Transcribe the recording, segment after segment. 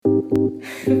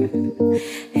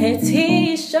Hey,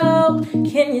 T-Show,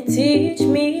 can you teach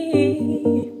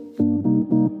me?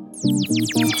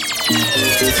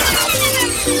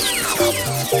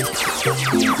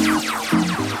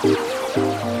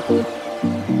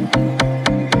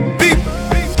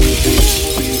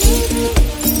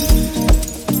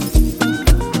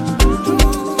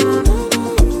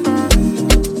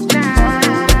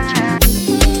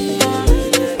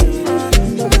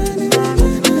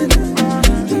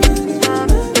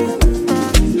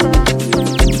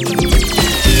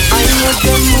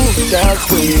 That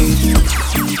way,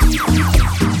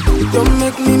 don't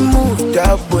make me move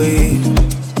that way.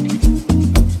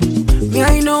 Me,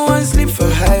 I know one sleep for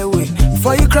highway.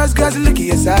 For you cross gas, look at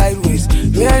your sideways.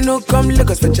 Me, I know come look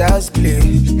us for child's play.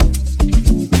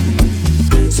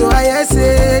 So I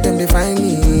say, them define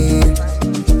me.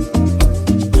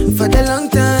 For the long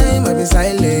time, I've been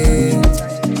silent.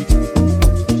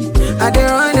 I dey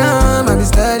run am, I be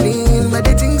stalling. But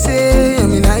they think say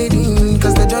I'm in hiding,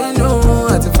 cause they don't know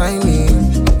how to find me.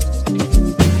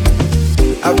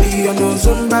 I be on no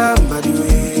Zumba, by the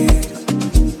way.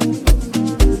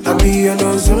 I be on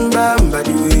no Zumba, by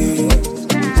the way.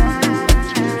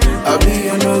 I be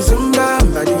on no Zumba,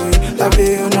 by the way. I be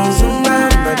on no Zumba,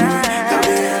 by the way. I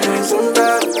be on no Zumba,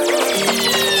 by the way.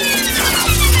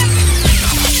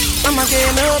 I'ma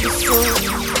get no be so.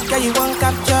 Yeah, you won't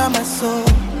capture my soul.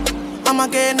 I'ma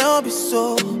get no be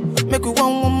so. Make we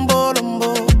one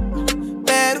bolombo.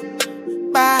 Better,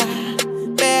 bye.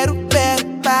 Better,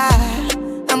 bye.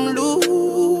 I'm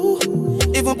loose.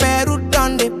 Even Peru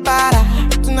done the para.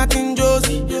 Tonight in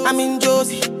Josie, I'm in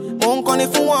Josie. Won't call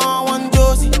if you want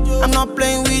Josie. I'm not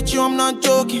playing with you, I'm not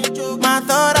joking. My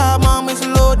thought of mom is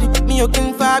loaded. Me, you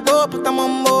can fag up, but I'm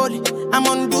on molly. I'm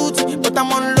on duty, but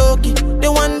I'm on low-key. They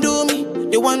want do me,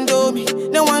 they want do me.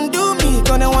 They want do me,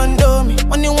 cause they want do me.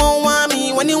 When you won't want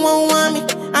me, when you won't want me.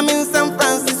 I'm in San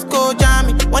Francisco,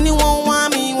 Jammy. When you won't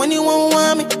want me, when you won't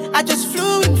want me. I just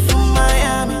flew in from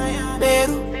Miami.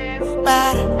 Peru,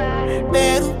 para.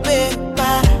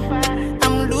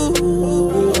 I'm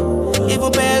loose.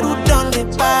 Even Peru done the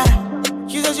para.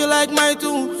 She says she like my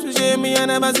tunes. She say me I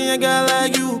never seen a girl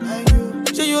like you.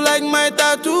 Say you like my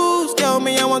tattoos. Tell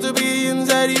me I want to be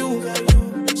inside you.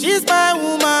 She's my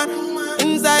woman.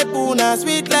 Inside Puna,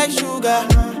 sweet like sugar.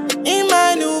 In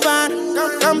my new van,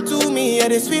 come to me, yeah,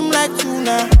 they swim like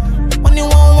tuna. When you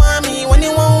won't want me, when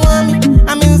you won't want me.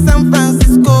 I'm in San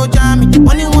Francisco, Jammy.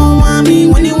 When you won't want me,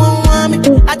 when you won't want me.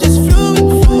 I just flew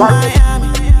in from Miami.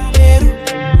 Peru,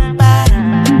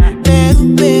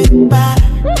 para.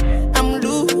 I'm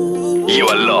loose. You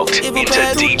are locked into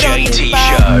DJ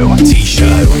T-Show.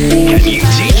 T-Show, can you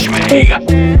teach me?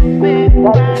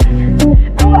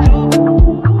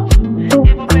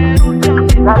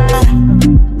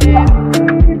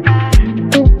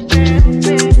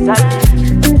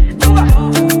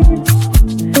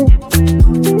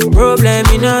 Problem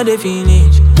in all the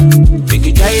finish. Make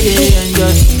you try to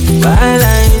enjoy. While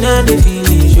in all the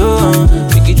finish.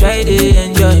 Make you try to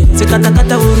enjoy. Say kata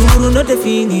kata uru not the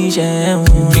finish.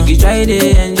 Make you try to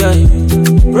enjoy.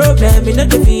 Problem in all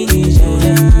the finish.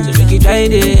 So make you try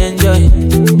to enjoy.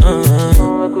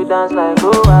 Make you dance like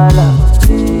Luala.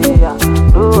 Yeah,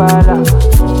 Luala.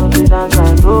 Make you dance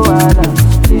like Luala.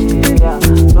 Yeah,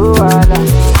 Luala.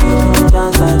 Make you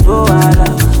dance like Luala.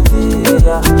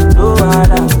 Yeah,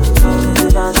 Luala.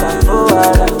 Dance like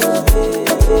Luala.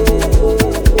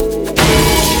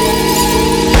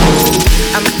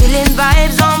 I'm feeling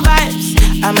vibes on vibes.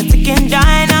 I'm a ticking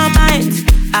dynamite.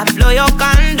 I blow your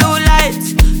candle lights.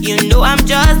 You know I'm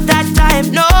just that type.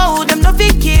 No, them no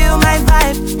fit kill my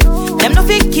vibe. Them no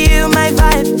fit kill my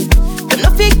vibe. Them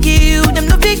no fit kill. Them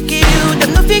no fit kill.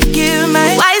 Them no fit kill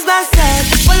my. Wise man said,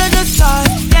 follow the stars.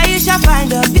 There you shall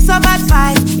find a piece of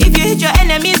advice. If you hit your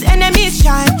enemies, enemies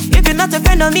shine. If you're not a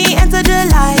friend of me, enter the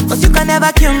light. Cause you can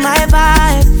never kill my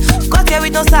vibe. Got here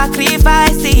with no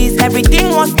sacrifices.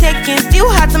 Everything was taken, still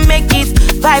had to make it.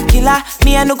 Vibe killer,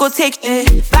 me I no go take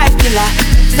it. Vibe killer,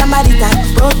 somebody that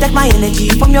protect my energy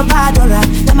from your bad aura.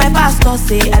 That my pastor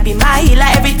say I be my healer,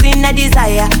 everything I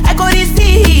desire. I go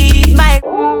receive my.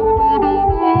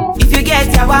 If you get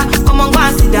yawa, come on go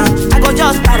and sit down. I go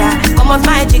just para, come on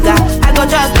my jigger. I go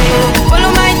just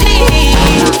follow my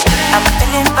dream. I'm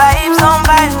feeling vibes on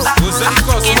vibes. I'm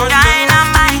in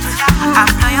dynamite. I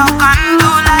blow your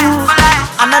candle light.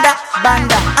 Another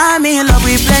banda. I'm in love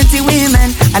with plenty women.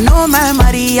 I know my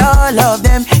money, all of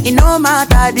them. It no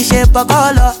matter the shape or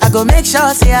color. I go make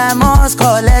sure say I must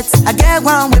collect. I get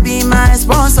one will be my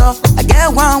sponsor. I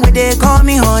get one where they call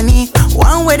me honey.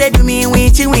 One way they do me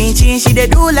winchy winchy. She they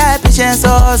do like patience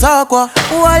or so.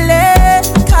 Wale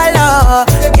color.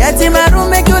 Get in my room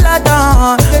make you lot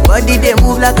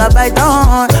like a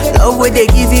python. Love where they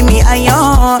giving me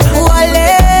iron.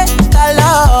 Wale,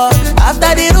 color.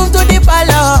 After the room to the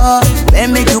palace,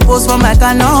 then make you pose for my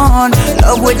canon.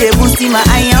 Love where they boosting my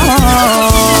iron.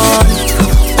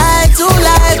 I too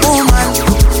like woman.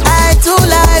 I too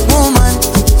like woman.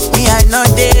 Me I know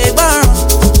they burn.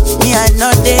 Me I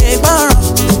know they burn.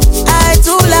 I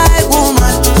too like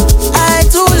woman. I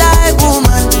too like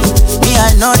woman. Me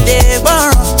I know they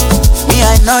burn. Me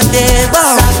I know they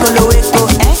burn. Sakolo weko,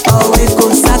 oh weko,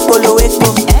 sakolo weko,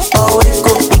 oh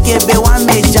weko. Ikebe one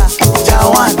meja, ja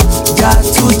one, ja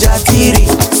two, ja three.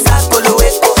 Sakolo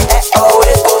weko, oh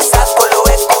weko, sakolo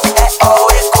weko, oh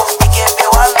weko. Ikebe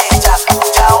one meja,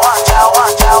 ja one, ja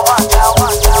one, ja one, ja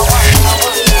one, ja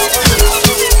one.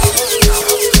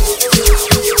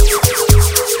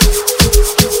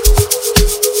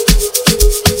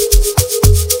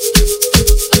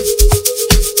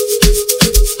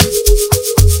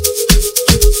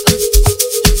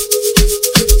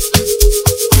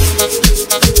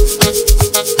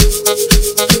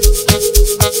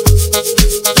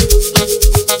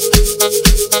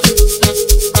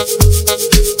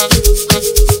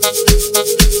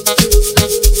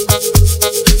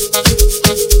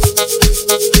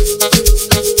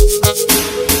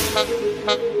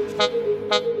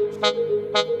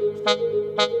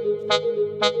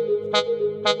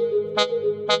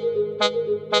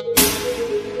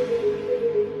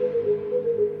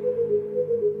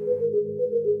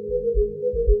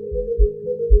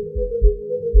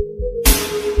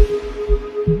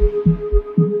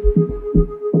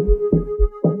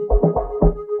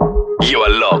 You are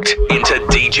locked into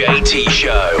DJ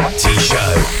T-Show.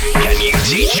 T-Show, can you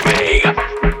teach me?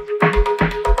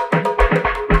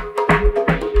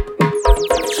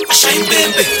 Shine,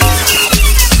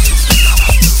 baby.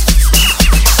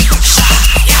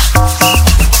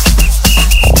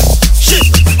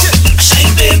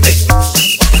 Shine,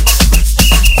 baby.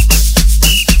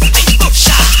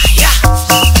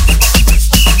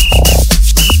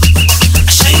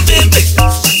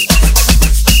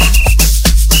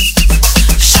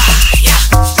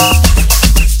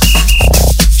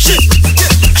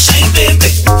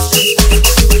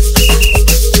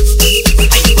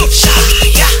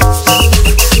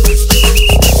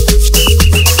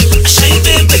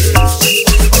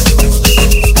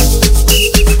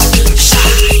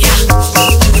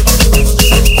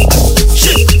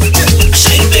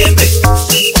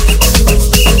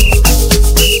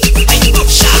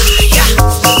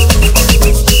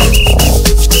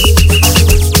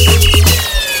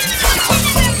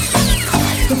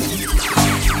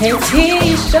 Hey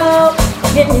T-Show,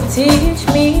 can you teach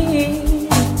me?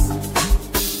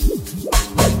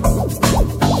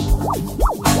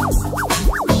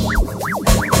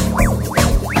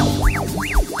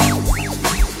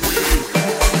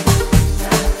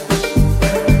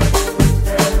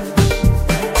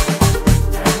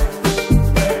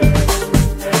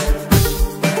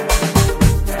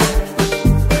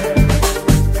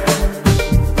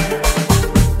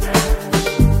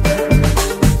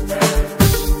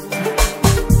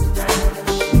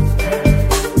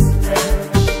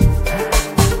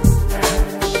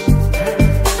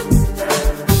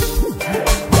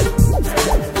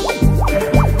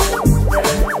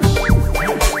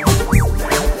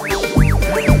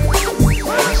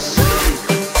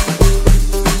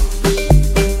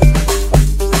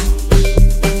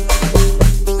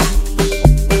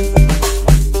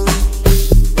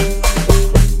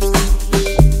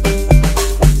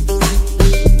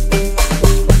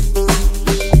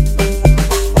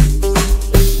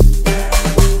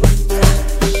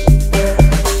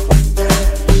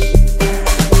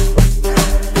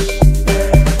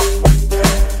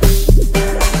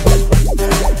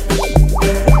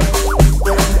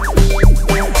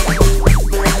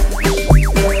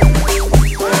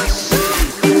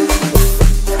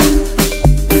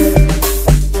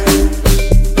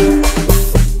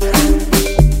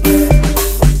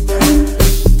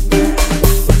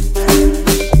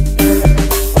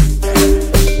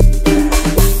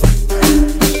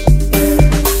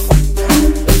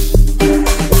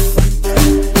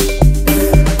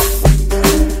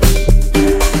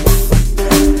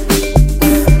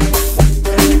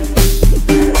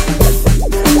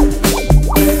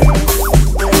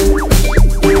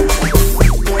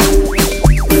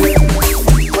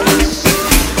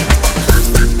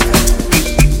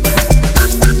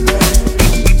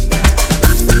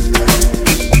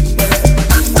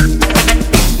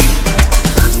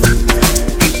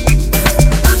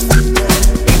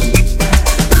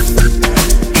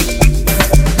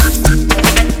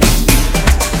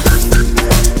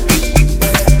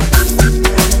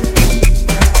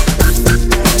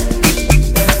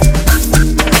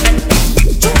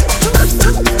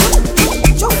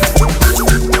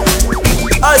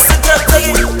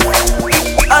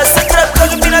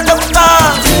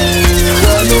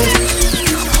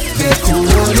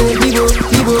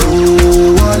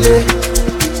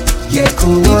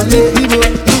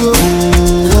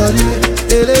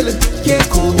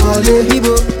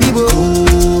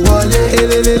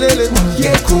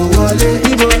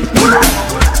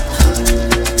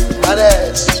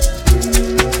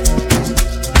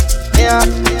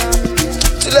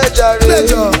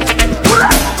 Pleasure.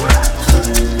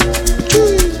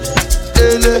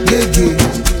 Lele, gege.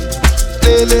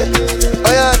 Lele,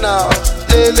 oh yeah now.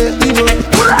 Lele,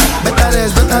 better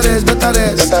rest.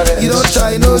 You don't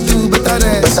try, no do better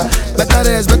rest. Better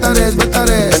rest.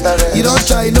 You don't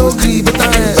try, no grief, better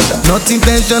rest. Not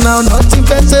intentional.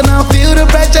 Feel the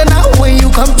pressure now when you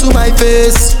come to my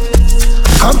face.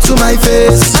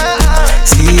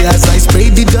 See as I spray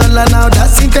the dollar now,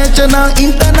 that's intentional,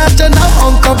 international,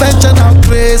 unconventional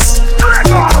grace.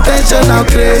 Conventional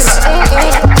grace.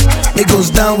 It goes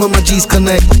down when my G's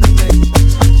connect.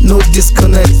 No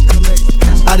disconnect.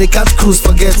 I the catch cruise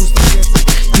forget.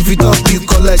 If you talk, you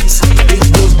collect.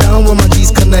 It goes down when my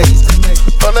G's connect.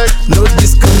 No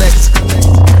disconnect.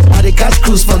 I the catch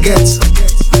cruise forget.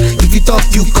 If you talk,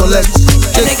 you collect.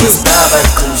 Take it.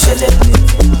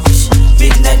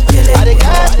 Midnight Pele,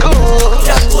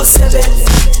 Jaco Sebele,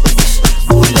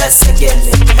 Ula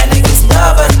Segele, and I guess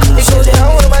never cool.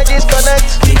 Down with my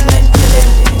disconnect. Midnight Pele,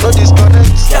 No disconnect.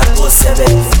 Jaco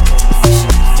Sebele,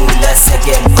 Ula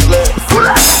Segele.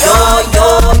 Yo.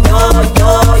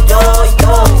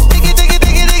 Diggy.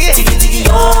 Diggy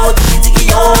yo.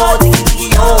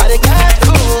 I the cat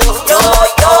cool.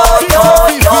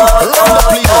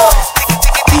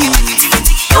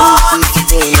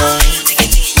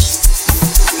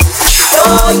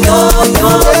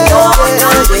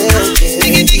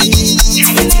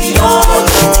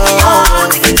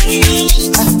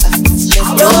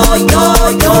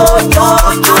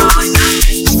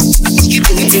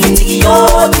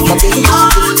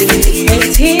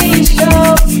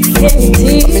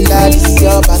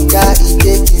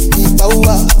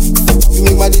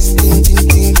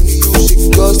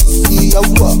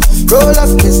 Roll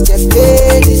up, let's get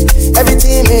faded.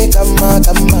 Everything may come on.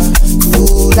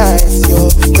 Tonight's your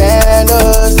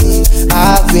fantasy.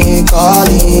 I've been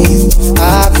calling you,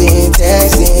 I've been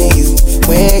texting you.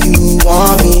 When you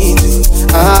want me to,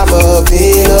 I'm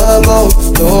available.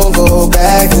 Don't go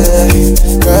back to him.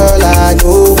 Girl, I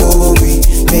know we'll be.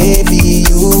 Maybe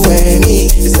you and me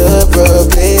is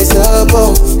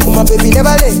irreplaceable. Oh my baby,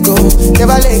 never let go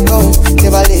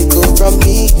from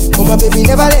me. Oh my baby,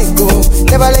 never let go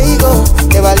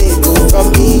from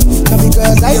me. Not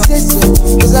because I say so,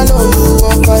 cause I know you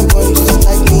won't find one just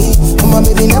like me. Oh my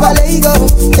baby, never let go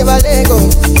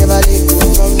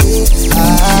from me.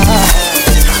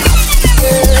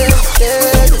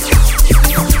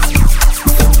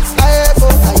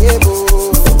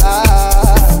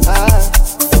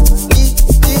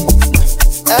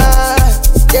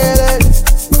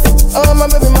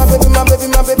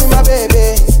 Oh my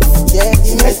baby, yeah,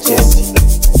 emergency.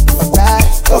 Alright,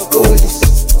 go police.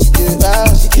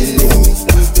 She killing me.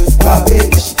 My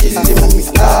baby, she killing me.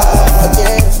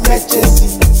 Yeah, emergency.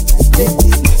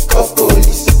 Go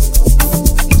police.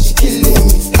 She killing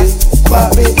me. My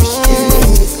baby, she killing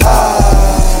me.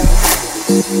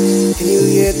 Can you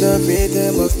hear the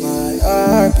rhythm of my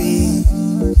heartbeat?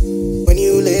 When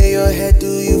you lay your head,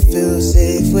 do you feel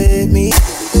safe with me?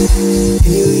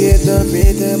 Can you hear the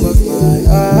rhythm of my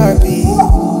heartbeat?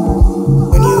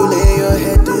 When you lay your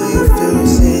head, do you feel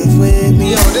safe with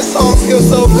me? Yo, this song feels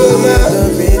so good, man.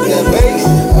 That bass.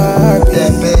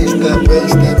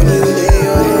 When you lay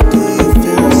your head, do you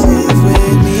feel safe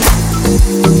with me?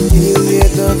 Can you hear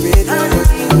the rhythm of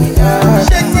my heartbeat?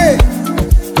 Shake it.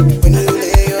 When you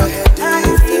lay your head, do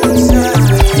you feel safe with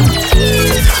me?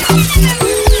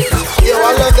 Yo, I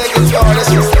love that guitar. That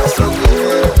shit sounds so good,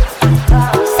 man.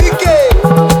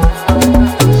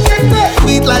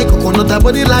 Sweet like coconut,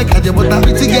 body like Ajabota.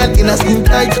 Pretty girl in a skin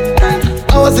tight.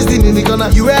 I was sitting in the corner,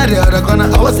 you were the other corner.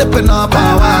 I was stepping up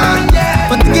power.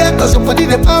 But the girl cause your body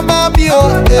the palm of you. I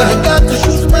got to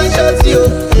shoot my shot,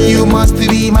 you must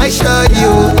be my shot,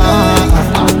 you.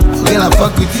 Girl, I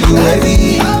fuck with you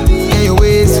heavy. And your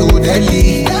way so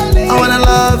deadly. I wanna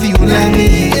love you, let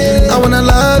me. I wanna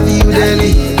love you,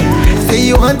 daily. Say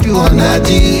you want to on a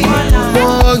G.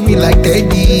 Hug me like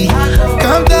Teddy.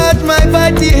 Come touch my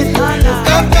body.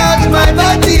 Come touch my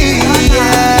body.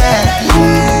 Yeah.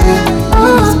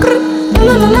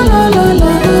 La la la la la la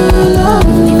la.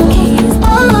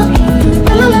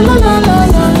 La la la la la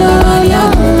la la.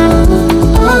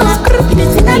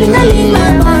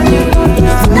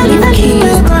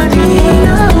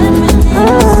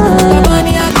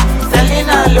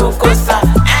 Selena Locosa.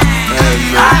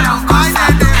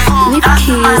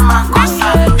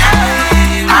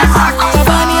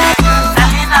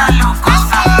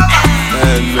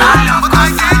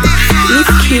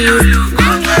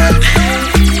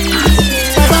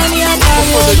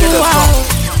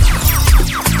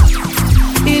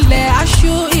 Ilẹ̀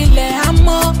aṣú, ilẹ̀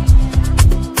amọ́,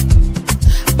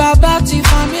 bàbá ti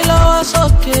fà mí lọ́wọ́ loss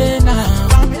okay now.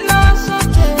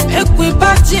 Make we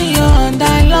party all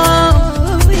night long.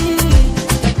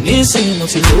 Nísìnyí mo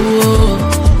ti lówó,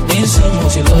 nísìnyí mo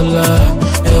ti lọ́lá.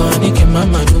 Ẹ wá ní kí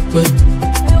mama dúpẹ́.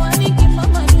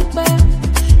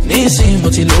 Nísìnyí mo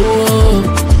ti lówó,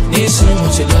 nísìnyí mo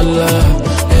ti lọ́lá.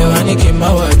 Ẹ wá ní kí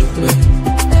mama dúpẹ́.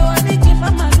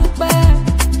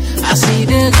 I see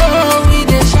the go, we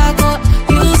the shadow.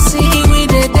 You see we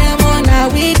the demon, now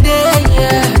we there,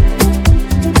 yeah.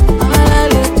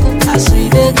 I see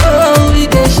the go, we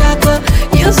the shadow.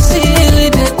 You see we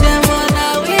the demon,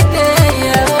 now we there,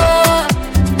 yeah.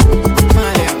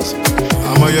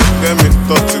 I'm a young me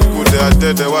thought to go there,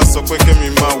 dead. There was so quick, me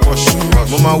my wash.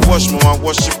 Mama wash, mama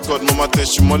worship God. Mama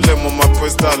teach you, mama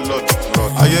praise that Lord.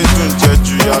 I ain't doing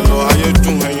jeju ya lo, I ain't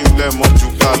doing when you let mo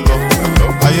juka lo.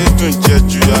 I ain't doing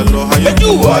jeju ya lo, I ain't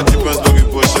doing what depends on the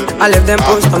bullshit. I left them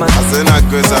post on my. I say na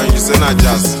grace and you say na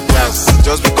jazz.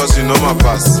 Just because you know my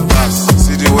past.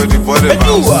 See the way the body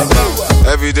bounce.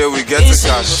 Every day we get the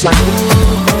cash.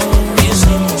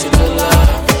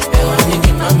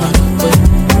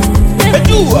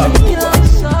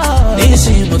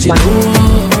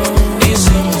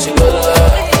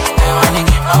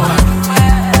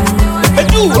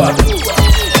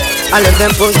 I left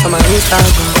them post on my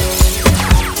Instagram,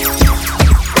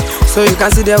 so you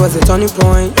can see there was a turning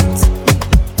point.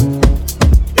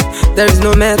 There is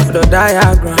no method or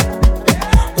diagram.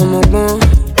 Oh my God,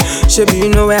 Shaby, you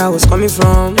know where I was coming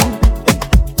from.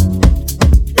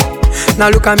 Now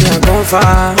look at me, I've gone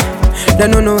far. They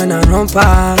don't know when I run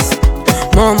past.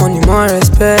 More money, more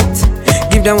respect.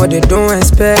 Give them what they don't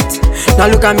expect. Now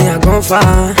look at me, I've gone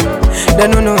far. They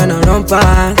don't know when I run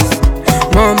past.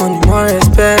 More money, more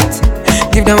respect.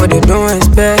 Give them what they don't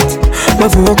expect. My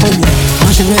for walk on me, my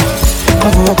je vais.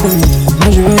 My for walk on me, my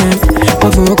je vais.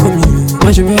 My for walk on me,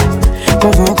 my je vais.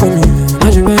 My for walk on me,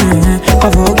 my je vais.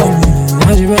 My for walk on me,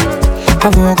 my je vais.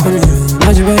 My for walk on me,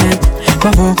 my je vais.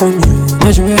 My for walk on me,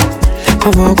 my je vais.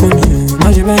 My for walk on me,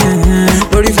 my je vais.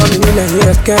 Lórí for me, we let you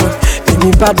kẹ́rọ̀.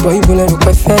 Baby bad boy, you let me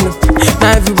fellow.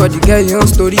 Now everybody get your own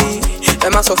story.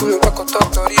 Them a suffer me back on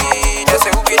top story. They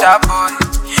say who be that boy?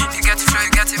 You get it flow, you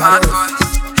get it mad boy.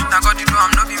 Now God you do,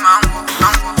 I'm not be man.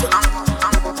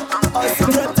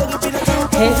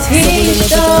 Hey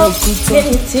teacher, can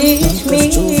you teach me?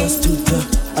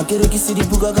 Akere kisiri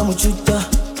buga kama chuta.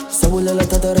 Sabulela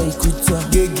tatara ikuta.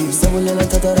 Gege. Sabulela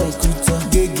tatara ikuta.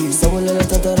 Gege. Sabulela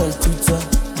tatara ikuta.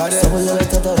 Sabulela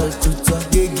tatara ikuta.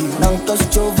 Gege. Nanka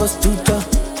chova stuta.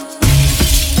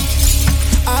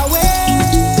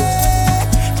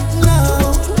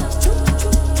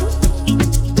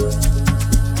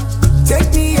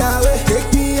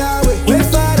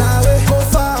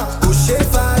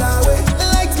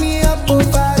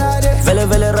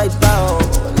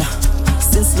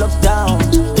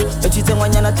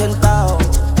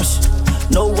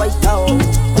 No white out,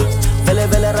 vele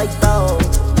vele right out,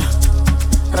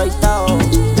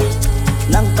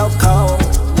 nang kau,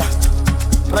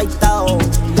 right out.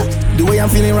 The way I'm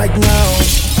feeling right now,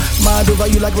 mad over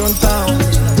you like run town.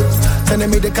 Telling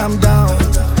me to calm down.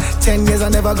 10 years I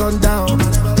never gone down.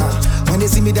 When they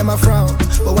see me, them I frown,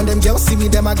 but when them girls see me,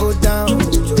 them I go down.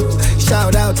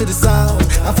 Shout out to the sound,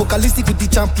 I'm focalistic with the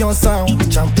champion sound.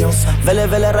 Vele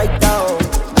vele right out.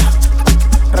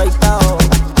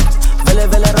 Vele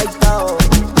vele right out.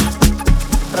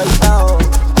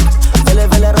 Vele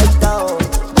vele right out.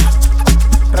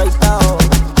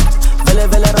 Vele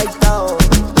vele right out.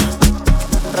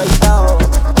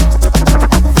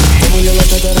 Sabulela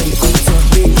tatara ikuta.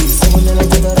 Sabulela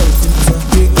tatara ikuta.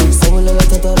 Sabulela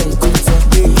tatara ikuta.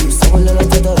 Sabulela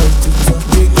tatara ikuta.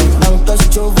 Nanka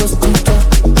chova stuta.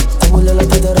 Sabulela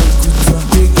tatara ikuta.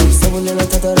 Sabulela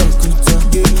tatara ikuta.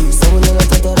 Sabulela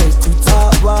tatara ikuta.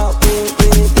 Wow.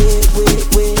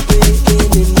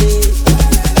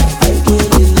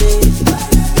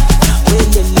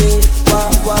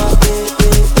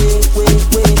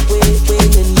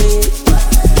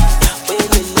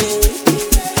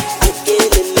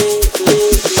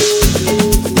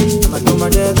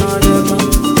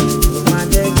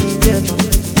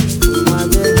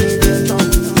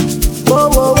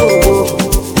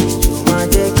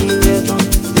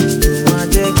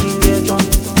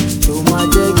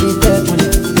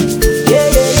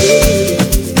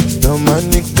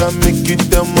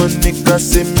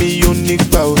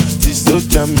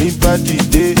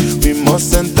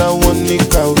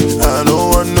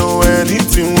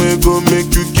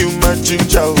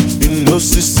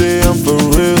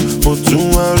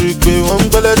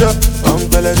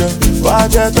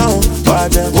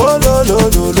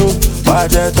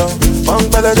 Pajeton,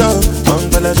 Mongbeledon,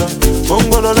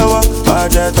 Mongbololowa,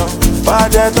 Pajeton,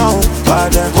 Pajeton,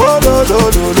 oh lo lo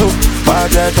lo lo,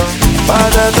 Pajeton,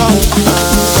 Mongbeledon,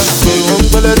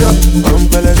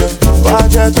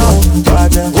 Pajeton,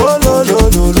 oh lo lo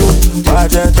lo lo,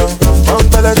 Pajeton,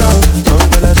 Mongbeledon,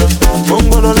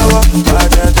 Mongbololowa,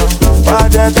 Pajeton,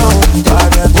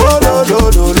 oh lo lo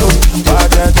lo lo,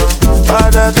 Pajeton,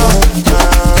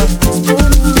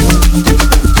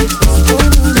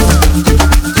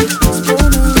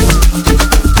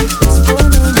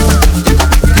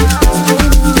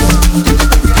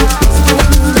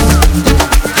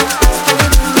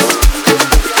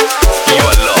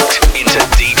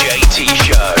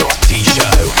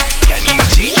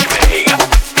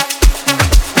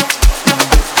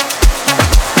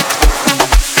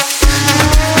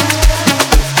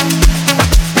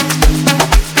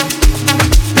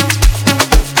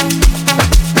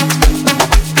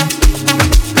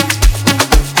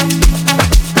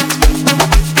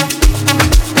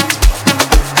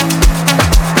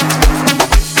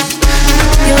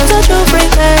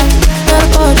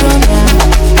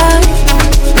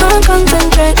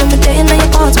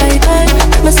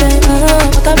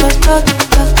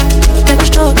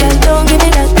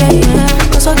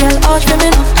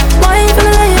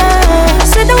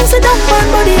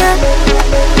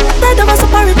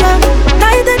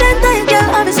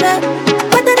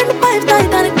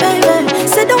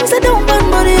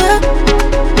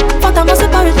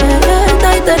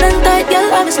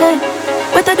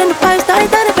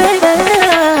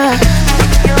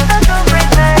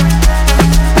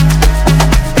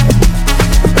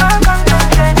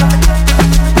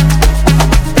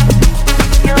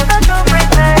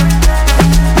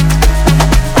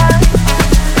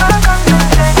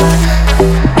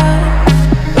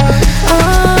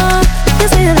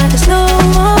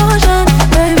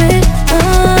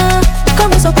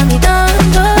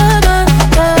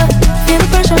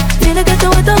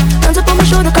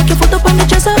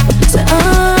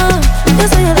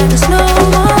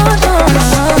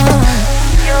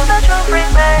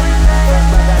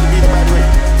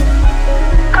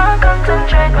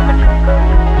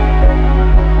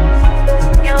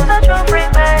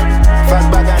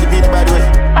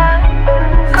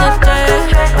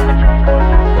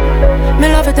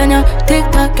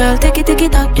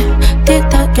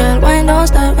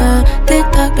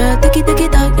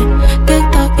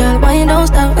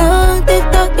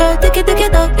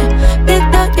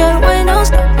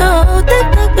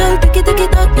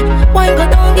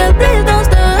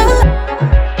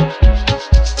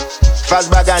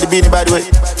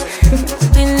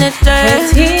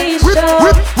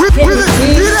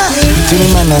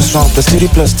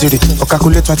 Plus 30, or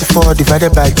calculate 24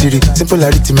 divided by 30. Simple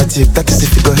arithmetic, that is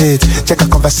if you go hit. Check a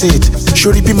conversate.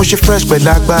 Shuri be mushy fresh, but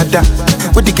like bada.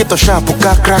 With the ghetto sharp,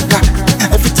 cracker.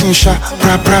 Everything sharp,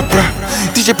 pra.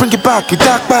 DJ bring it back, you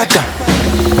dark bada.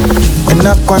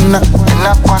 Enakwana,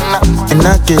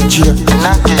 enakejia.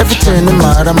 Everything in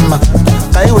my rama.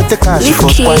 I will take cash for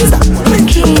squander.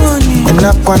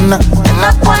 Enakwana,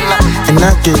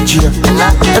 enakejia.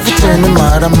 Everything in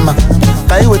my rama.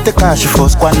 I will take cash for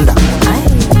squander.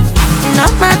 No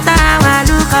matter how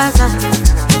no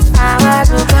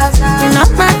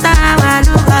matter how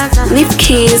Leave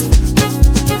keys.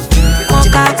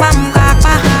 Because I'm my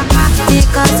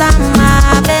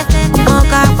baby.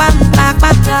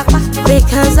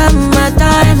 Because I'm my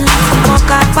diamond.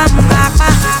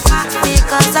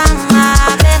 Because I'm my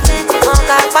baby.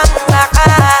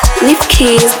 Leave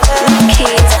keys. Because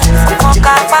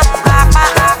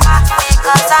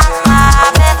I'm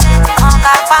my baby.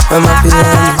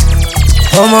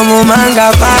 Oh mama manga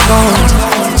pagon.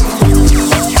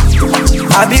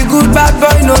 I be good bad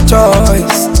boy, no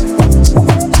choice.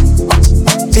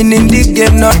 Been in the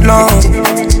game not long.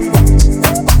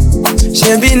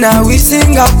 She be now we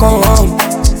sing a come.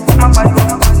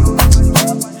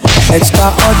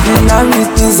 Extraordinary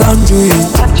things I'm doing.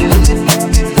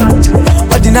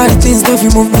 Ordinary things don't you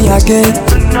move me again.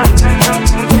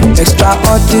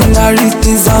 Extraordinary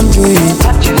things I'm doing.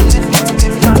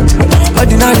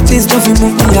 Ordinary things don't you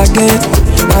move me again.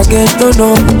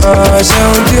 No. Ṣé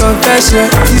ohun tí o fẹ́ ṣe,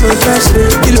 kí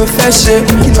ló fẹ́ ṣe.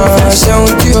 Ṣé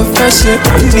ohun tí o fẹ́ ṣe,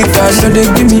 nígbà no dey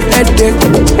give me headache.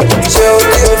 Ṣé ohun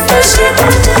tí o fẹ́ ṣe, kí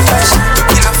ló fẹ́ ṣe.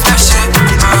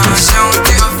 Ṣé ohun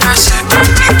tí o fẹ́ ṣe,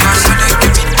 nígbà no dey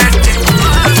give me headache.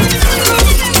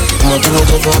 Ọmọ tí wọ́n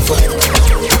jẹ́ fáfá,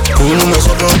 òun ló máa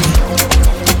ṣe fáfá.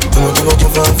 Ọmọ tí wọ́n jẹ́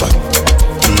fáfá,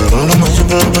 òun ló máa ṣe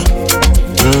fáfá.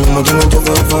 Ọmọ tí wọ́n jẹ́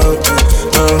fáfá,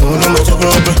 òun ló máa ṣe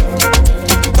fáfá.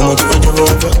 Ọmọ tí wọ́n jẹ́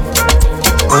fáfá,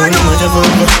 òun ló máa ṣe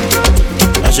fáfá.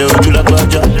 Àṣẹ ojú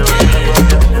lágbájá,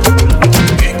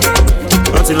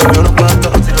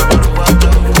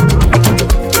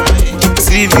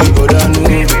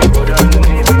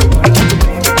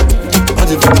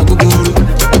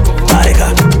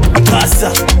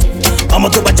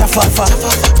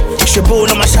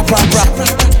 máa ṣàpàpà.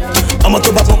 Ọmọ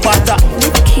tó bá pọ̀ pátá.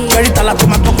 Very tala tó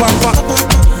máa pọ̀ pàpà.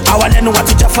 Àwa lẹ́nu wa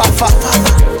ti já fáfá.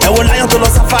 Ẹ wo láyọ̀ tó lọ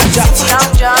sáfájà.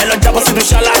 Ẹ lọ jábọ̀ sínú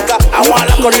ṣáláńgá. Àwọn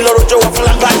alákọ̀rí lọ́rọ̀ jọ wà fún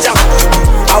lágbájá.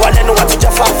 Àwa lẹ́nu wa ti já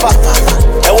fáfá.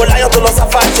 Ẹ wo láyọ̀ tó lọ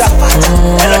sáfájà.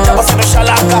 Ẹ lọ jábọ̀ sínú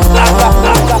ṣáláńgá.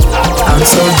 I'm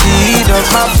so deed of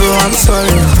my bro, I'm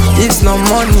sorry. It's no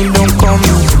money, don't call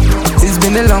me. It's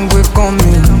been a long way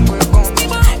coming.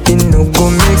 It no go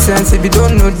make sense if you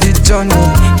don't know the journey.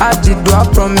 I did do I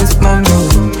promise mommy.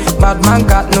 Bad man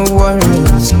got no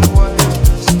worries.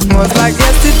 Was like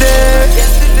yesterday.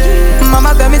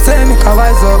 Mama tell me say make I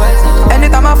wise up.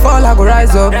 Anytime I fall I go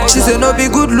rise up. She say no be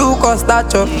good look or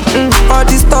stature. All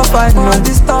this stuff I know.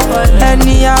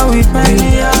 Anyhow we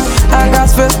be. I got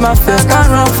face my face, can't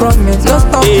run from it. No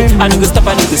stopping me. I need to stop,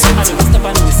 I need to sit.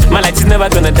 My light is never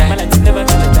gonna die.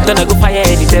 Gonna go fire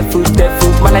any dead food.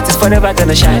 My light is forever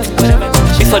gonna shine.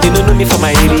 Before they don't know me from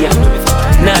my area.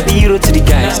 Now I be hero to the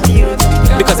guys.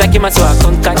 Because I came out so I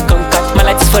conquered. My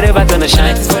light is forever gonna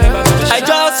shine. I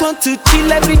just want to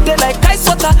chill every day like ice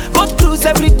water. Go cruise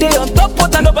every day on top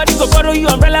water. Nobody go borrow you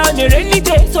umbrella on a rainy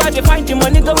day. So I dey find the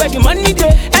money, go where the money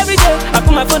day. Every day I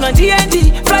put my phone on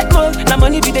DND. Flight mode, now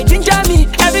money be the ginger me.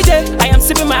 Every day I am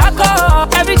sipping my alcohol.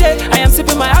 Every day I am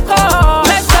sipping my alcohol.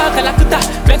 Let's talk Kalakuta,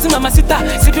 flexing Mamacita,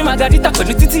 sipping Margarita,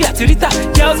 Konutiti Atirita.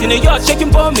 Girls in New York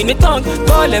shaking bomb in the tongue.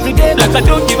 Call every day like I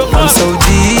don't give a fuck. I'm so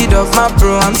deed of my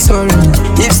bro, I'm sorry.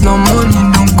 If no money,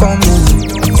 don't call me.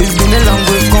 It's been a long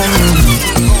way coming.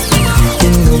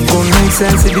 It no go make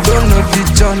sense if you don't know the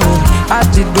journey. I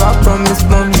did do I promise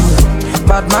mommy.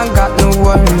 Bad man got no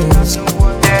worries.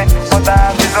 Yeah, but I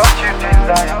have is what you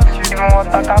desire. Even what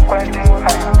I can't quite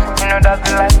deny. You know that's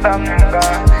the lifestyle, nigga.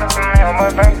 Me and my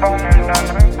friend found me.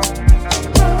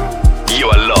 You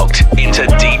are locked into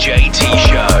DJ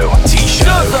T-Show.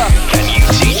 T-Show, can you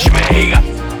teach me?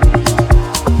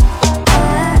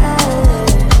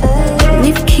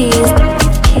 Leave keys.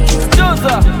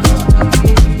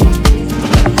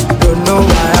 Don't know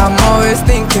why I'm always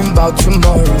thinking about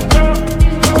tomorrow.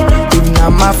 If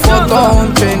not my fault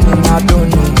on training, I don't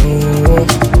know.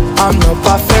 I'm not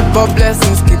perfect, but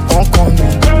blessings keep on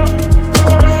coming.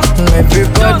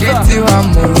 Everybody till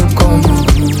I'm all coming.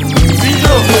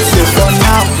 So for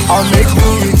now, I'll make do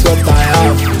with what I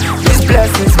have. This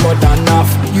blessing's more than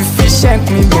enough. You fish shank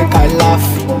me, make I laugh.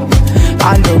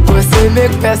 I no go say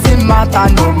make person matter,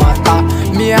 no matter.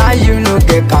 Me and you no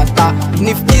get kata.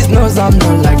 If this knows I'm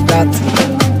not like that.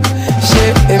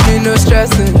 Shit, if me no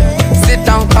stressing. Sit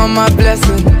down, count my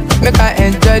blessing. Make I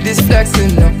enjoy this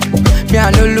flexing, no. Me I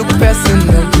no look person,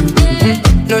 no.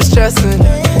 No stressing.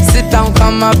 Sit down,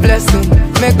 count my blessing.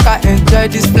 Make I enjoy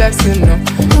this flexing, no.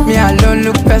 Me I don't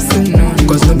look person, no.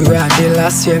 Cause no be where I did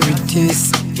last year with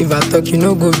this. If I talk, you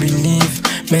no go believe.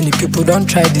 Many people don't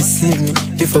try deceive me.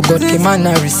 Before God came and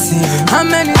I receive him. How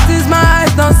many things my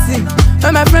eyes don't see?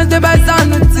 When my friends they buy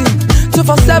sanity.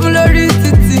 247 lorry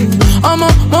city. Mo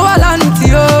wala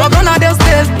nuti oh. But gonna they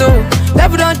stay though.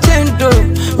 Level don't change though.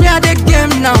 Me I the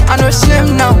game now. I no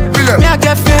shame now. Me I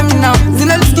get fame now.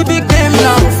 Zinelski big game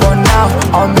now. So for now,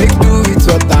 I'll make do with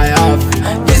what I have.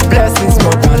 This blessing's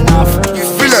more than enough. You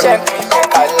feel check me,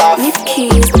 make I laugh. Leave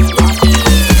keys.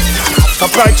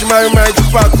 Papa, tu m'as eu du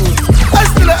parcours.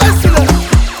 Excellent.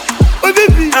 Oh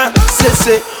baby,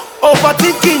 c'est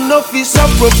overthinking no fix a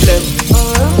problem.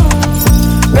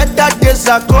 Better days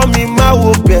are coming, my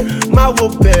wope.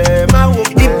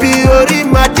 Ibi ori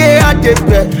ma de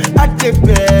adepe.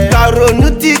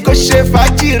 Karonuti ko she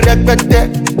faji repete.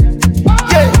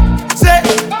 Yeah, say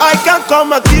I can't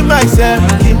come and kill myself.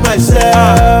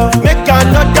 Make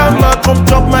another man come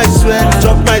drop my sweat.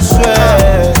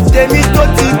 Demi to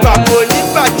ti pa oni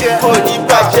baje.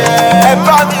 E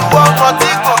ba mi wo kan ti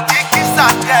ko kiki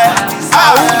sake.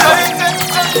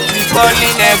 We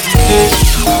calling every day.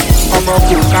 Ọmọ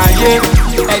kò káyé.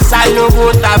 Ẹ̀sà lówó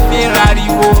ta fi ń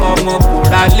rariwo. Ọmọ kò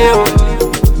ralé o.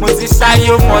 Mo ti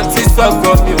ṣáyé mo ti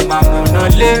sọ̀gọ̀ mi ò máa mọ̀nà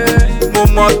lé. Mo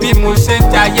mọ bí mo ṣe ń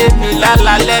jayé mi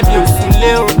lálálẹ́ mi ò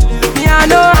súnlé o. Me I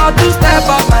know how to step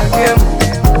up my game.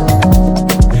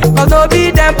 Cause no be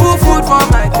them put food for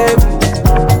my table.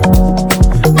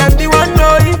 Them the one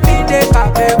know if they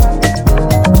capable.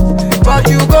 But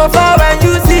you go far when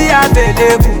you see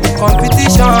available.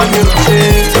 Competition you say.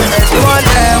 Everyone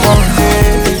there won't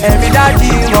say. Every daddy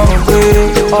won't say.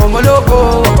 Omologo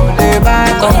won't lay by.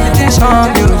 Competition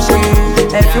you say.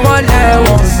 Everyone there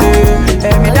won't say.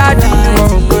 Every daddy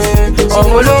won't say.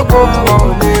 Omologo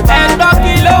won't lay by. Ẹ̀dọ́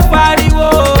kí ló pariwo.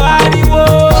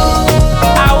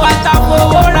 Àwa ta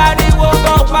fowó rariwo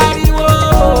kan pariwo.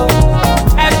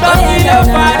 Ẹ̀dọ́ kí ló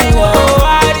pariwo.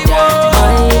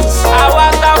 Àwa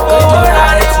ta fowó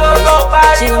rariwo kan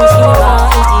pariwo. she gon' give me my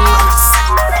ideas.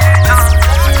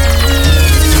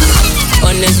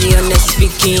 Honestly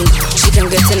speaking, she can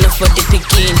get enough for the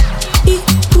picking.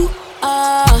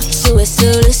 So we're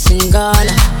still listening,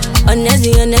 Ghana.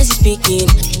 Honestly speaking,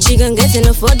 she can get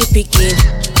enough for the picking.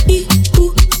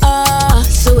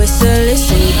 So we're still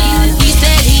listening, Ghana. He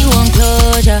said he want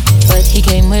closure, but he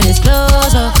came with his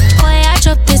closure. Boy, I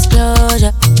dropped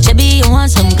disclosure. Shabby, you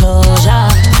want some closure?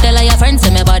 Tell all your friends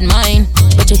I'm about mine,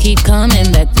 but you keep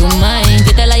coming back to mine.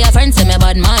 You tell all your friends I'm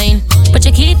about mine, but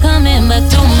you keep coming back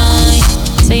to mine.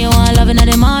 Say you want love in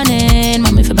the morning,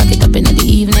 mommy for back it up in the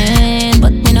evening,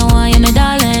 but you know why you're my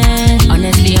darling.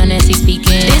 Honestly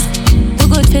speaking, this too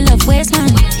good fill up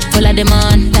waistline, full of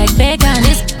demand like bacon.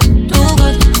 This too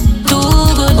good.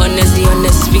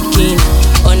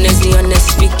 Honestly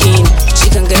speaking, she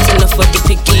can get enough for the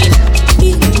picking.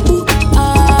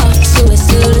 So we're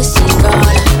still listening,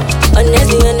 God.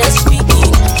 Honestly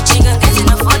speaking, she can get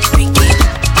enough for the picking.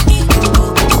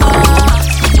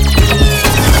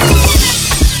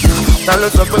 Ta ló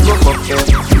sọ pé kò kọ̀kẹ́?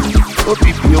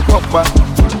 OPP ó kọ́pa,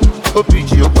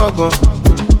 OPG ó kọ́gan.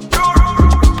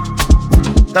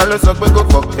 Ta ló sọ pé kò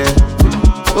kọ̀kẹ́?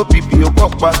 OPP ó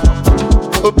kọ́pa,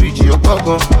 OPG ó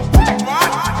kọ́gan.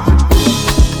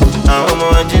 Àwọn ọmọ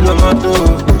ají ló mọ́ tó,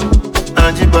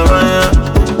 ají bàbá yá,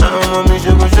 àwọn ọmọ mi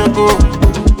ṣokoṣoko.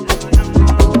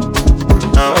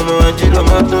 Àwọn ọmọ ají ló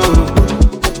mọ́ tó,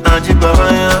 ají bàbá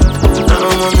yá,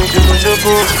 àwọn ọmọ mi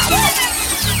ṣokoṣoko.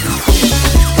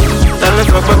 Ta ló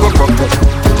sọ pé kò kọ̀kẹ́?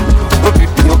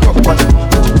 OPP ó kọ́pa,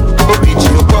 OPG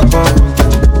ó kọ́gan.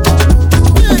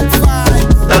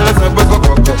 Ta ló sọ pé kò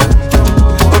kọ̀kẹ́?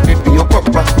 OPP ó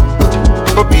kọ́pa,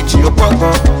 OPG ó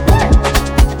kọ́gan.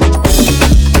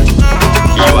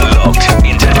 You are locked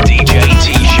into DJ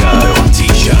T-Show.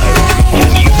 T-Show, can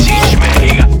you teach me?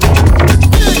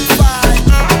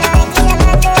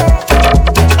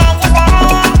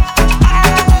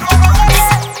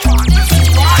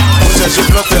 She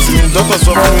block testing me, doctors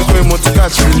want me pay more to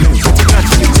catch feelings.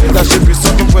 That she be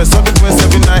sucking breast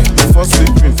every night before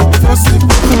sleeping.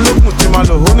 Look,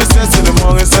 Mutimalo, only sense in the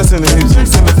morning, sense in the evening,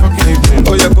 in the fucking evening.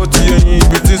 Oh, yeah, go to your knee,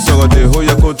 beauty so day. Oh,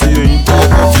 yeah, go to your knee.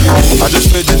 I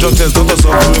just made the drug test, doctors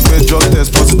want me pay drug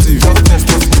test positive.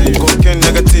 Cocaine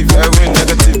negative, heroin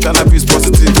negative, cannabis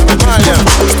positive.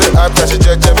 Stay high pressure,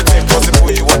 check everything possible.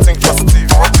 You want think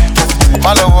positive.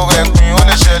 Malo,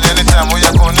 only shell anytime. Oh,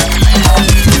 yeah, go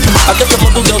I get the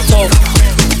model girl talk,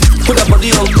 put that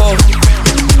body on call.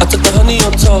 I took the honey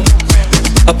on top,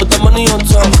 I put the money on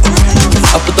top,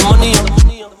 I put the money on.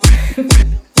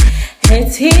 Hey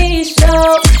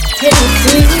T-Show, can you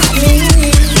teach me?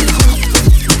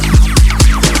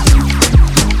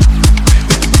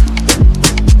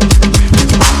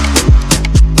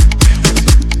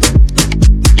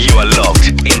 You are locked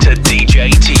into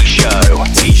DJ T-Show.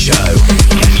 T-Show,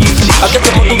 can you teach me? I get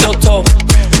the model girl talk,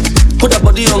 put that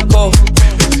body on call.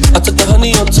 I took the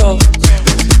honey on top,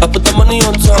 I put the money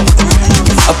on top,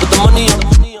 I put the money on.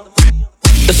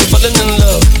 Yeah, she falling in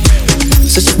love.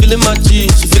 Says she feeling my G,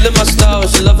 she feeling my style,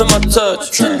 she loving my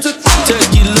touch.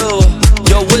 Take it lower,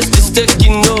 your waist is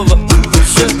taking over.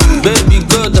 Shit, baby,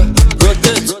 go down,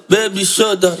 rotate, baby,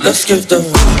 shoulder. Let's give them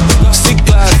see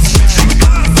glass,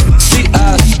 see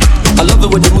ass. I love it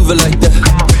when you move it like that.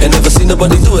 Ain't never seen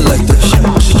nobody do it like that.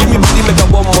 She give me booty, make her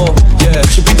want more. Yeah,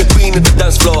 she be the queen of the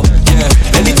dance floor. Yeah,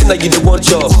 anything that you don't want,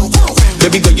 y'all.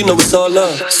 Baby girl, you know it's all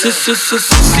love. See,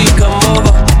 come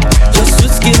over. Just sweet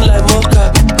skin like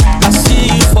mocha. I see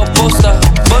you for poster.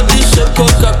 Body shape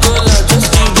Coca-Cola.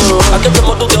 Just you go. I get the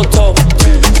model girl top.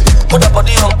 Put that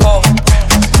body on call.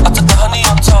 I took the honey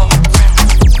on top.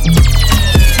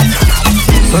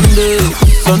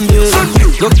 Sunday,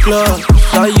 go club,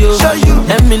 shy you.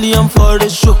 $1 million for the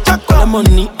show. Collect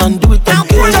money and do it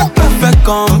again. Perfect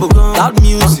combo, loud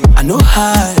music. I know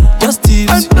high, just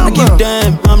tips. I give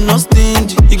them, I'm not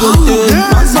stingy. You go take,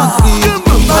 I'm so free.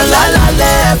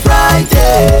 La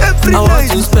Friday. I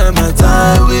want to spend my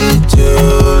time with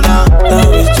you now.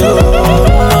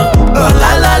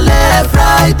 La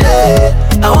Friday.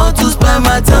 I want to spend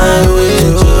my time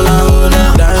with you now.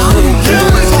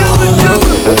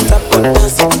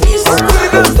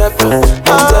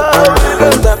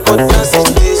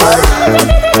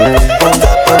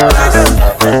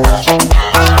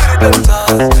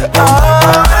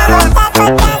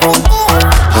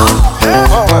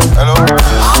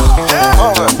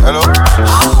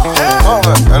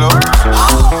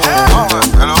 Hello.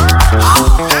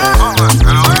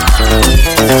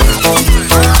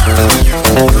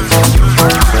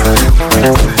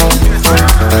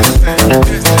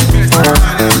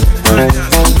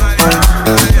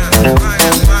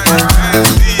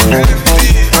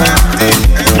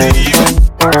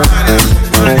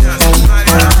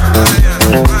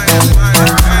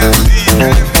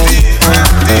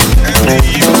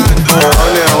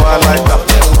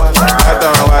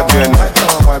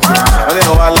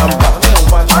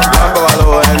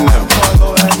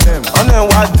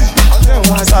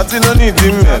 Àti ló ní ìdí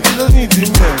mẹ́.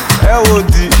 Ẹ wo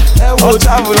di. Ó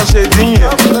travel lọ ṣe dín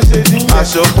yẹn.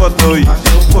 Aṣọ pọ̀ tó yìí.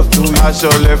 Aṣọ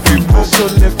lẹ fi bò.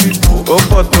 Ó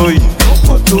pọ̀ tó yìí.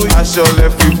 Aṣọ lẹ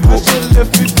fi bò.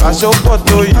 Aṣọ pọ̀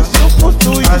tó yìí.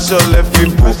 Aṣọ lẹ fi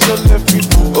bò.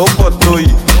 Ó pọ̀ tó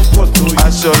yìí.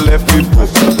 Aṣọ lẹ fi bò.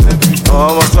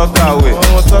 Ọmọ sọ́kàwé.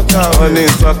 Ó ní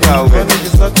sọ́kàwé.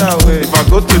 If I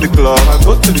go to the club,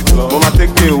 mo ma take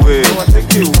it away.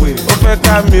 Ó fẹ́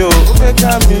ká mi o.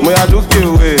 Mo yà lókè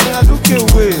away.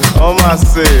 Ọmọ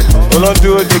àṣẹ.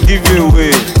 Olódúró dey give you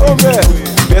away.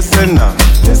 Gbẹ́sẹ̀ náà.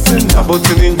 Àbó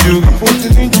ti ní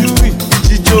injury.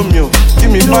 Jíjó mi o.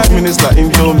 Give me 5 minutes like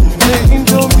Indomie.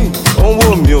 Ó ń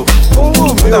wò mí o. Ó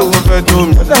dàgbọ́ fẹ́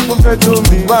dó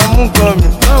mi. Bá a mú gan mi.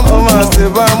 Ọmọ àṣẹ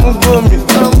bá a mú gó mi.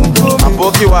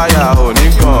 Àbókí wáyà ò ní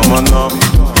gan ọmọ náà.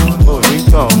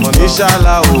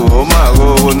 Inshallah ó máa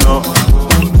rówó ná.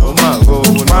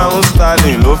 Pound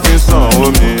sterling ló fi sanwó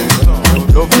mi.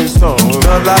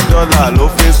 Dọ́là ló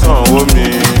fi sanwó mi.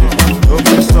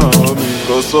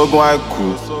 Kò sógun àìkú,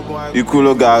 ikú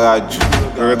ló gara jù.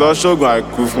 Èrè tó ṣógun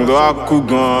àìkú fún tó wá kú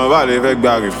gan-an, bá lè fẹ́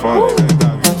gba refund.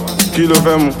 Kí ló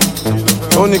fẹ́ mu?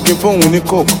 Ó ní kí n fóun ní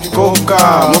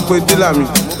kókà, mo pe dílà mi.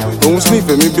 Òun sniff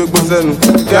èmi gbégbó sẹ́nu.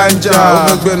 Ganja, ó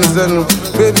fẹ́ gbẹ́nu sẹ́nu.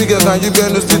 Baby girl, can you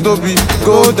gbẹ́nu sí tóbi?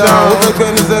 Go down, ó fẹ́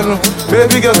gbẹ́nu sẹ́nu.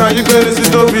 Baby girl, can you gbẹ́nu sí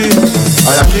tóbi?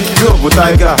 Àyà kí yóò bó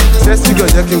tiger. Sẹ́sì girl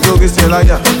jẹ́ kí n gbórí sí ẹ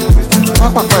láyà.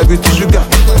 Pápápá ibi ti ṣúgà.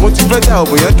 Mo ti fẹ́ dà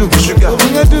òbò yẹn dùn bí ṣúgà.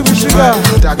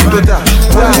 Dàgbé tó dà.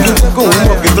 Wọ́n ní jẹ́ kó òun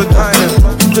mọ̀ kí tó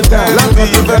dà. Lábì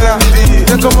yìí fẹ́ dà.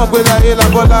 Jẹ́ kó mọ̀ pé láyé la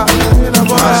bọ́lá.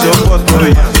 Aṣọ pọ̀ tó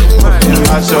yìí.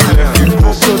 Aṣọ lẹ fi bò.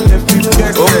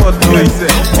 Ó pọ̀ tó yìí.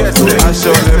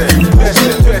 Aṣọ lẹ fi bò.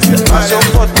 Aṣọ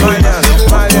pọ̀ tó yìí.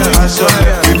 Aṣọ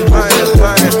lẹ fi bò.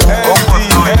 Ó pọ̀ tó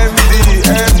yìí.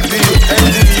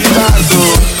 MD Mazo.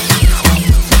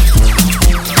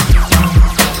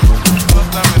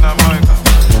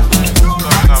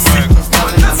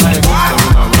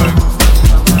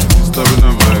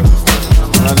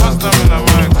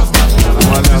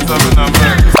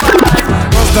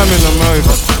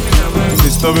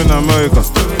 Disturbing America.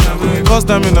 Cause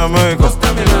them in America.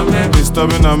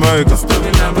 Disturbing America.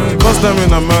 Cause them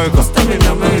in America.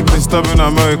 Disturbing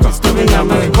America.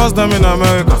 Cause them in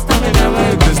America.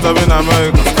 Disturbing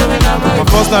America. My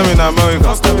first time in America,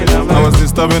 I was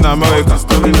disturbing America.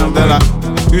 They're like,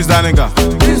 who's that nigga?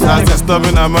 That's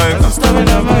disturbing America.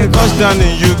 Touchdown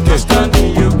in UK.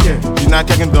 You're not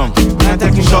taking dumb.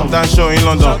 Shut down show in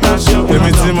London. Let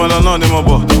me see my London in my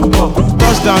boat.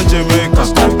 Touchdown Jamaica.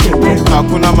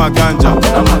 Hakuna Maganja.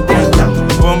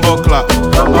 Bumbo clap.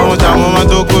 I want that woman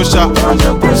to go shop.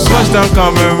 Touchdown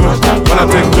Cameroon. When I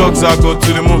take drugs, I go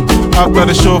to the moon. After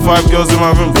the show, 5 girls in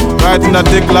my room. Right in that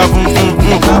dick love.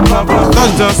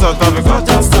 Touchdown South Africa.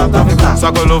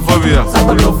 Sakolophobia.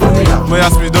 Moya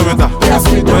speedometer.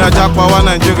 Moya Jackpot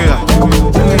Nigeria.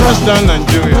 Touchdown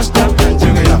Nigeria.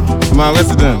 My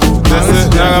resident. They say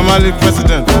Naira Marley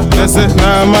president. They say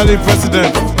Naira Marley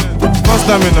president. First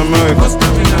time in America.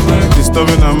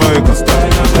 Disturbing America.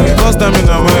 First time in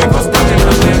America.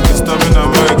 Disturbing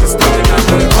America.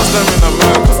 First time in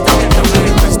America.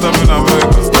 Disturbing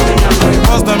America.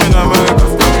 First time in America.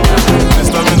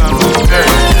 Disturbing America.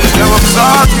 They were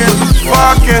talking,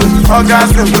 walking,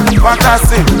 orgasm,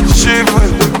 fantasy,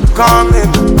 shivering, coming,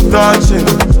 touching,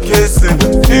 kissing.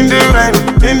 In the rain,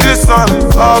 in the sun,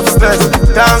 upstairs,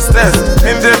 downstairs,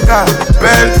 in the car,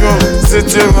 bedroom,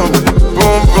 sitting room,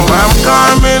 boom boom. I'm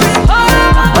coming,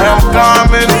 I am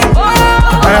coming,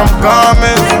 I am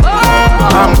coming,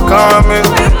 I'm coming,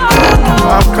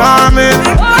 I'm coming,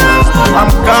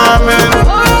 I'm coming,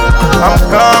 I'm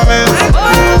coming,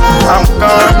 I'm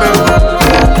coming.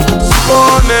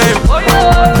 Spooning,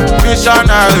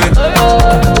 missionary,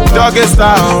 doggy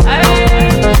style,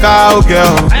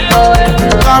 cowgirl.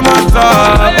 Come on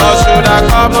top, or should I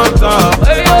come on top?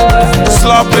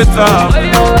 Slop it up,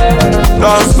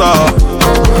 don't stop.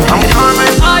 I'm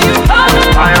coming, I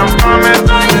am coming,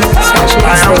 I am coming,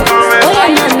 I am coming,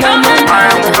 I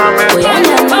am coming,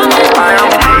 I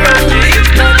am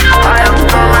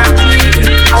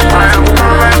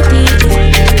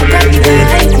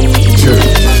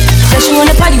Said she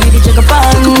wanna party with the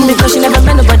jugabun because she never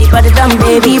met nobody but the dumb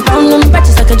baby. Brown them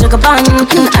patches like a jugabun.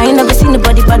 I ain't never seen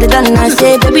nobody but the done. I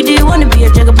said, baby, do you wanna be a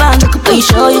jugabun? Are you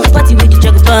sure you can party with the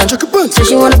jugabun? Said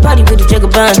she wanna party with the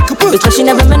jugabun because she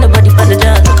never met nobody but the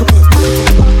done.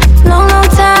 Long, long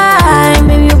time,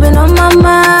 baby, you've been on my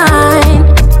mind.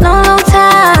 Long, long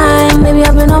time, baby,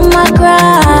 I've been on my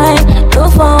grind. No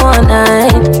for one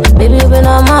night, baby, you've been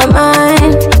on my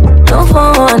mind. No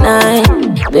for one night,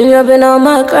 baby, I've been on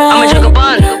my grind. I'm a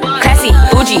jugabun, classy,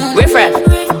 bougie, riff raff.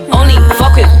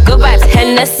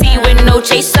 no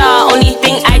chaser. Only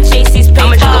thing I chase is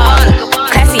paper.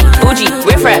 Classy, bougie,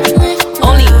 riff-raff.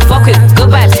 Only fuck with good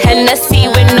vibes. Hennessy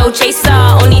with no chaser.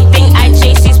 Only thing I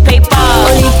chase is paper.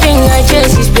 Only thing I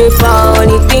chase is paper.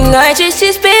 Only thing I chase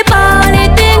is paper. Only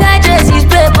thing I chase is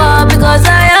paper. Because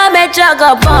I am a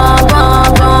jagabon,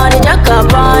 the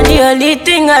jagabon. The only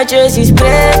thing I chase is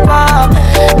paper.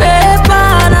 Paper,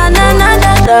 na na na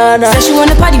na na. Said she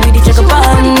wanna party with the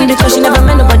jagabon because she never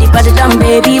met nobody better than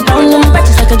baby. Brown them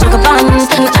practice like a jagabon.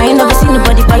 I ain't never seen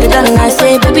nobody better than I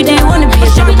say, baby, do you wanna be a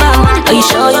jagabon? Are you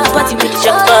sure you can party with the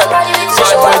jagabon? Said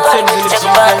she wanna party with the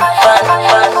jagabon.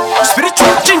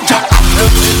 Spiritual ginger.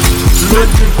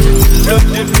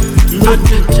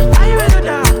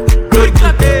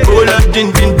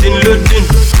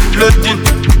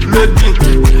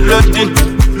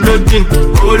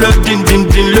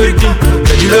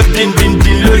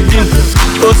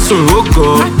 Ó sùn ó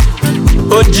gọ̀,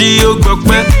 ó jí ó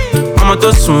gbọpẹ́, ọmọ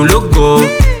tó sùn ló gọ̀,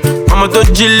 ọmọ tó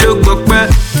jí ló gbọpẹ́.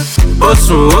 Ó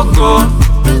sùn ó gọ̀,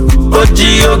 ó jí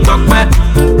ó gbọpẹ́,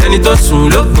 ẹni tó sùn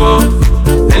ló gọ̀,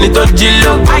 ẹni tó jí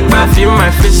ló gbọpẹ́. I feel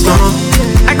my face no more,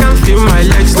 I can't feel my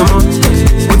legs no more.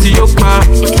 Mo ti yó pa,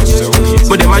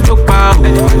 mo dẹ̀ máa jó pa.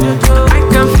 I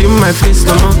can't feel my face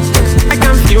no more, I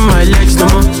can't feel my legs no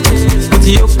more. Mo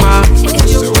ti yó pa,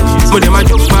 mo dẹ̀ máa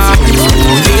jó pa.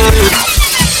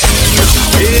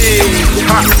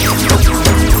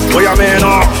 Boy, I'm in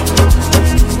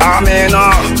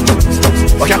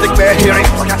I can't take bad hearing.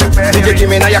 DJ, give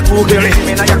me now your cool hearing.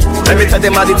 Let me tell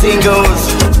them how the thing goes.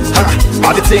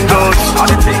 How the thing goes.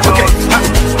 Okay,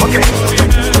 okay.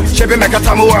 Chebe make a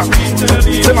tamua.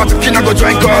 Say my kina go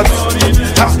join God.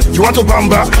 You want to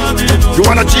bamba? You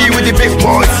wanna G with the big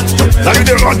boys? Now you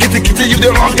the wrong, get the kitty, you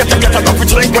the wrong, get a coffee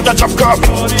drink, get a chop cup.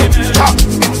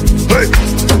 Hey,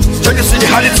 so you see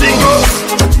how the thing goes.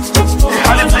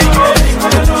 How the thing goes.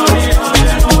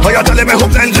 Oh, you tell me who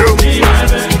blend you.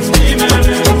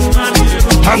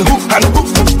 And who?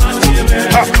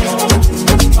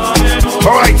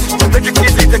 Alright, take it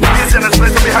easy and let's play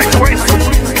some behind points.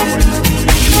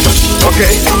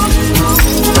 Okay.